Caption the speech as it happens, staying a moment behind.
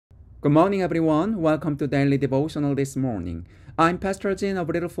Good morning, everyone. Welcome to Daily Devotional this morning. I'm Pastor Jin of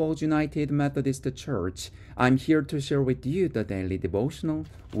Little Falls United Methodist Church. I'm here to share with you the Daily Devotional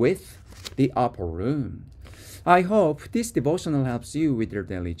with the Upper Room. I hope this devotional helps you with your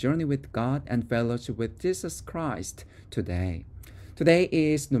daily journey with God and fellowship with Jesus Christ today. Today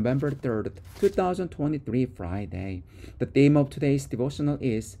is November 3rd, 2023, Friday. The theme of today's devotional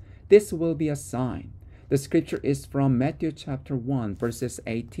is, This Will Be a Sign. The scripture is from Matthew chapter 1, verses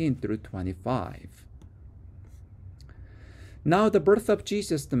 18 through 25. Now the birth of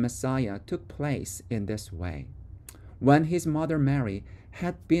Jesus the Messiah took place in this way. When his mother Mary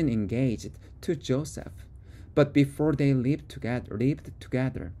had been engaged to Joseph, but before they lived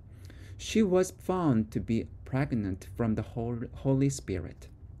together, she was found to be pregnant from the Holy Spirit.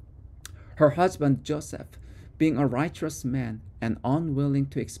 Her husband Joseph, being a righteous man and unwilling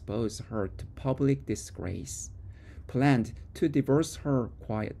to expose her to public disgrace, planned to divorce her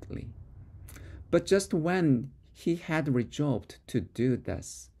quietly. But just when he had resolved to do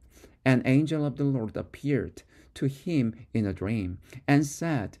this, an angel of the Lord appeared to him in a dream and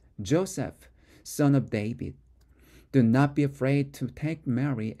said, Joseph, son of David, do not be afraid to take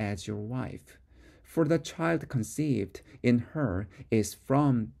Mary as your wife, for the child conceived in her is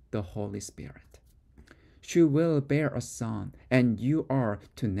from the Holy Spirit. She will bear a son, and you are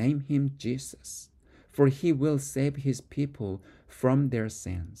to name him Jesus, for he will save his people from their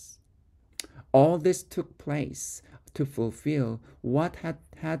sins. All this took place to fulfill what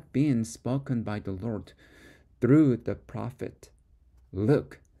had been spoken by the Lord through the prophet.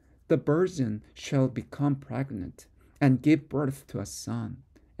 Look, the virgin shall become pregnant and give birth to a son,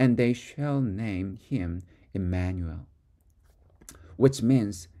 and they shall name him Emmanuel, which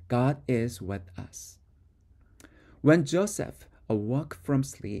means God is with us. When Joseph awoke from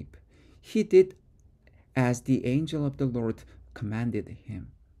sleep, he did as the angel of the Lord commanded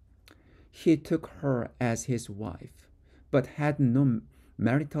him. He took her as his wife, but had no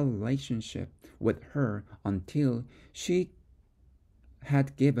marital relationship with her until she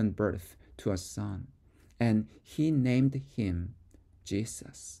had given birth to a son, and he named him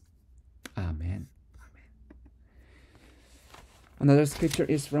Jesus. Amen. Another scripture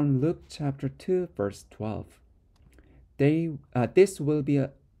is from Luke chapter 2, verse 12. This will be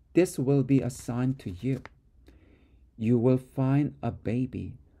a sign to you. You will find a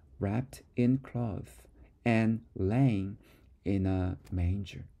baby wrapped in cloth and laying in a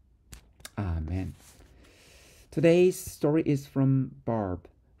manger. Amen. Today's story is from Barb,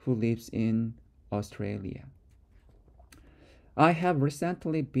 who lives in Australia. I have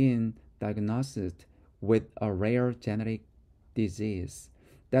recently been diagnosed with a rare genetic disease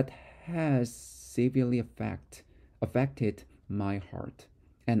that has severely affected my heart,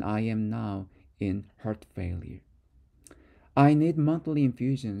 and I am now in heart failure. I need monthly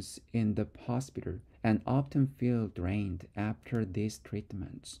infusions in the hospital and often feel drained after these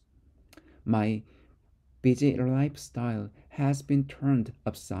treatments. My busy lifestyle has been turned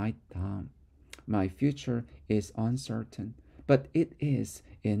upside down. My future is uncertain, but it is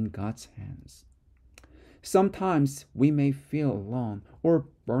in God's hands. Sometimes we may feel alone or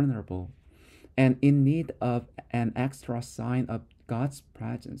vulnerable and in need of an extra sign of God's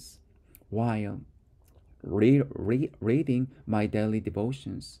presence. While reading my daily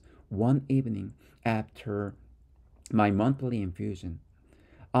devotions one evening after my monthly infusion,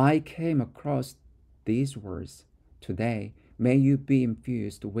 I came across these words, Today, may you be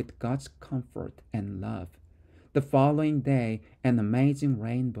infused with God's comfort and love. The following day, an amazing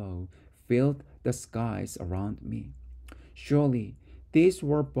rainbow filled the skies around me. Surely, these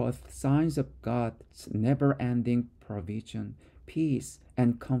were both signs of God's never-ending provision, peace,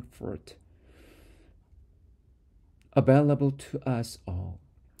 and comfort available to us all.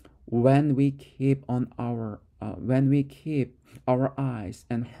 When we keep our eyes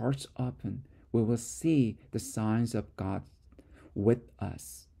and hearts open, we will see the signs of God with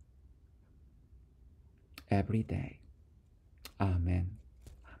us every day. Amen.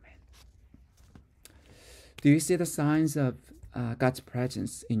 Amen. Do you see the signs of God's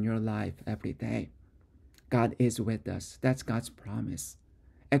presence in your life every day? God is with us. That's God's promise.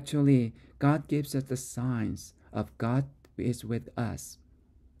 Actually, God gives us the signs of God is with us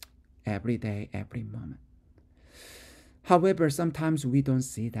every day, every moment. However, sometimes we don't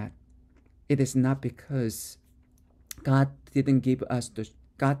see that. It is not because God does not give us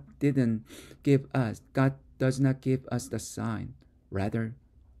the sign. Rather,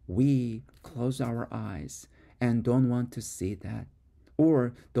 we close our eyes and don't want to see that,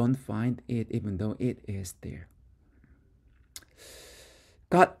 or don't find it even though it is there.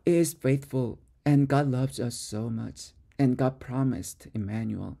 God is faithful and God loves us so much, and God promised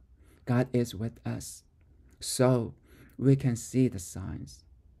Emmanuel, God is with us. So we can see the signs.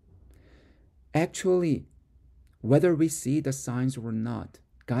 Actually, whether we see the signs or not,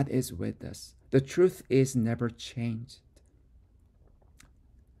 God is with us. The truth is never changed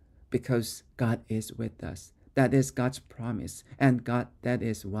because God is with us. That is God's promise, and that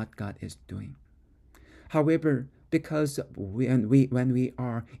is what God is doing. However, because when we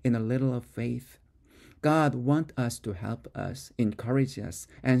are in a little of faith, God wants us to help us, encourage us,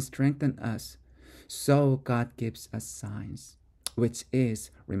 and strengthen us. So God gives us signs, which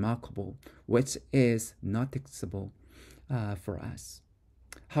is remarkable, which is noticeable for us.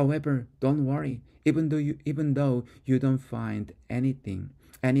 However, don't worry. Even though you don't find anything,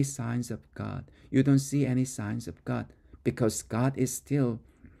 any signs of God, you don't see any signs of God, because God is still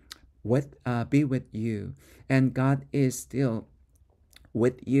be with you, and God is still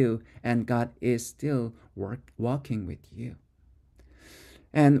with you, and God is still walking with you.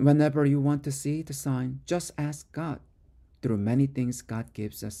 And whenever you want to see the sign, just ask God. Through many things, God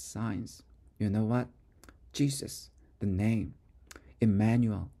gives us signs. You know what? Jesus, the name,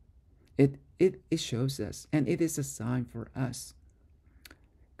 Emmanuel, it shows us, and it is a sign for us.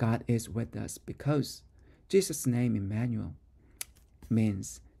 God is with us because Jesus' name, Emmanuel,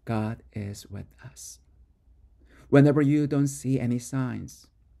 means God is with us. Whenever you don't see any signs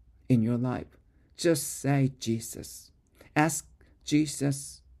in your life, just say Jesus. Ask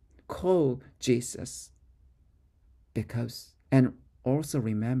Jesus. Call Jesus. Because, and also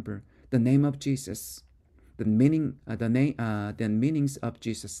remember the name of Jesus, the meanings of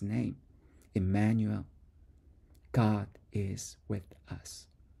Jesus' name, Emmanuel. God is with us.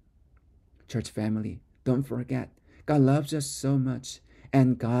 Church family, don't forget, God loves us so much,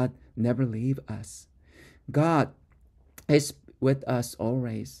 and God never leaves us. God is with us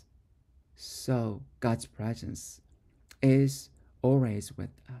always. So God's presence is always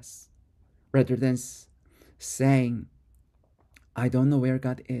with us. Rather than saying, I don't know where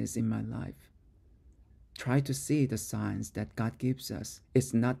God is in my life, try to see the signs that God gives us.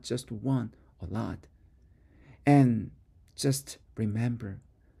 It's not just one, a lot. And just remember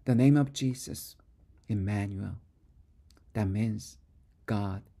the name of Jesus, Emmanuel. That means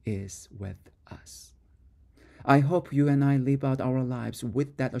God is with us. I hope you and I live out our lives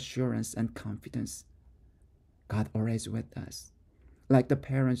with that assurance and confidence. God always with us. Like the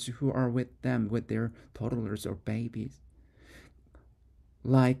parents who are with them with their toddlers or babies.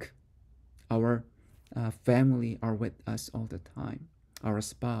 Like our family are with us all the time. Our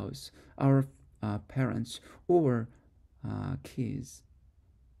spouse, our parents, or kids.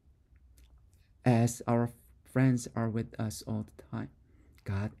 As our friends are with us all the time.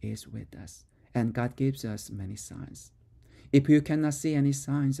 God is with us. And God gives us many signs. If you cannot see any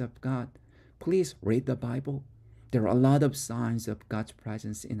signs of God, please read the Bible. There are a lot of signs of God's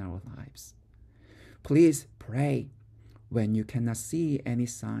presence in our lives. Please pray when you cannot see any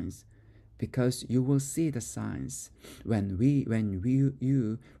signs, because you will see the signs when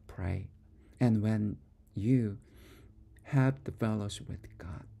you pray and when you have the fellowship with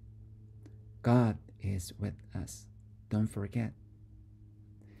God. God is with us. Don't forget.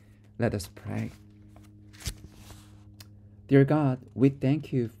 Let us pray. Dear God, we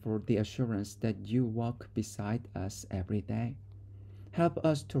thank you for the assurance that you walk beside us every day. Help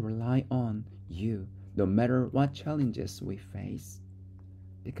us to rely on you no matter what challenges we face,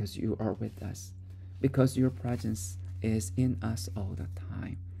 because you are with us, because your presence is in us all the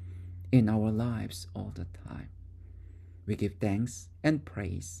time, in our lives all the time. We give thanks and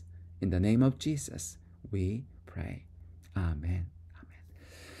praise. In the name of Jesus, we pray. Amen.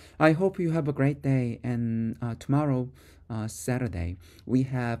 I hope you have a great day, and tomorrow, Saturday, we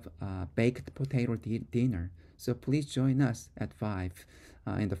have baked potato dinner. So please join us at 5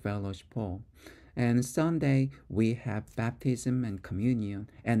 in the fellowship hall. And Sunday, we have baptism and communion,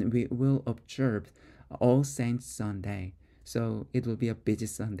 and we will observe All Saints Sunday. So it will be a busy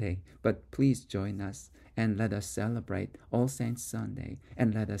Sunday, but please join us and let us celebrate All Saints Sunday,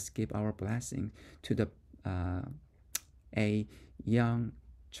 and let us give our blessing to the a young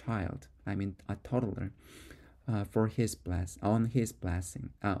child, a toddler, for his on his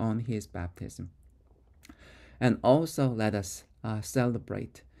baptism. And also let us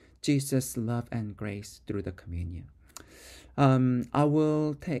celebrate Jesus' love and grace through the communion. I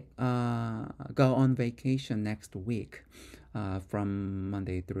will go on vacation next week, from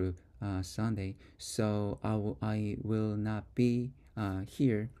Monday through Sunday, so I will not be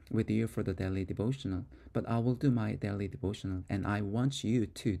here with you for the daily devotional, but I will do my daily devotional, and I want you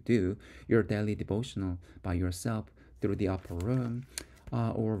to do your daily devotional by yourself through the upper room,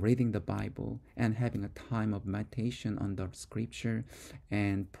 or reading the Bible and having a time of meditation on the scripture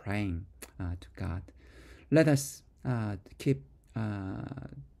and praying to God. Let us keep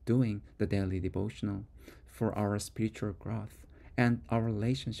doing the daily devotional for our spiritual growth and our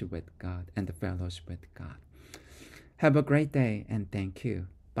relationship with God and the fellowship with God. Have a great day and thank you.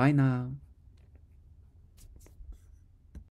 Bye now.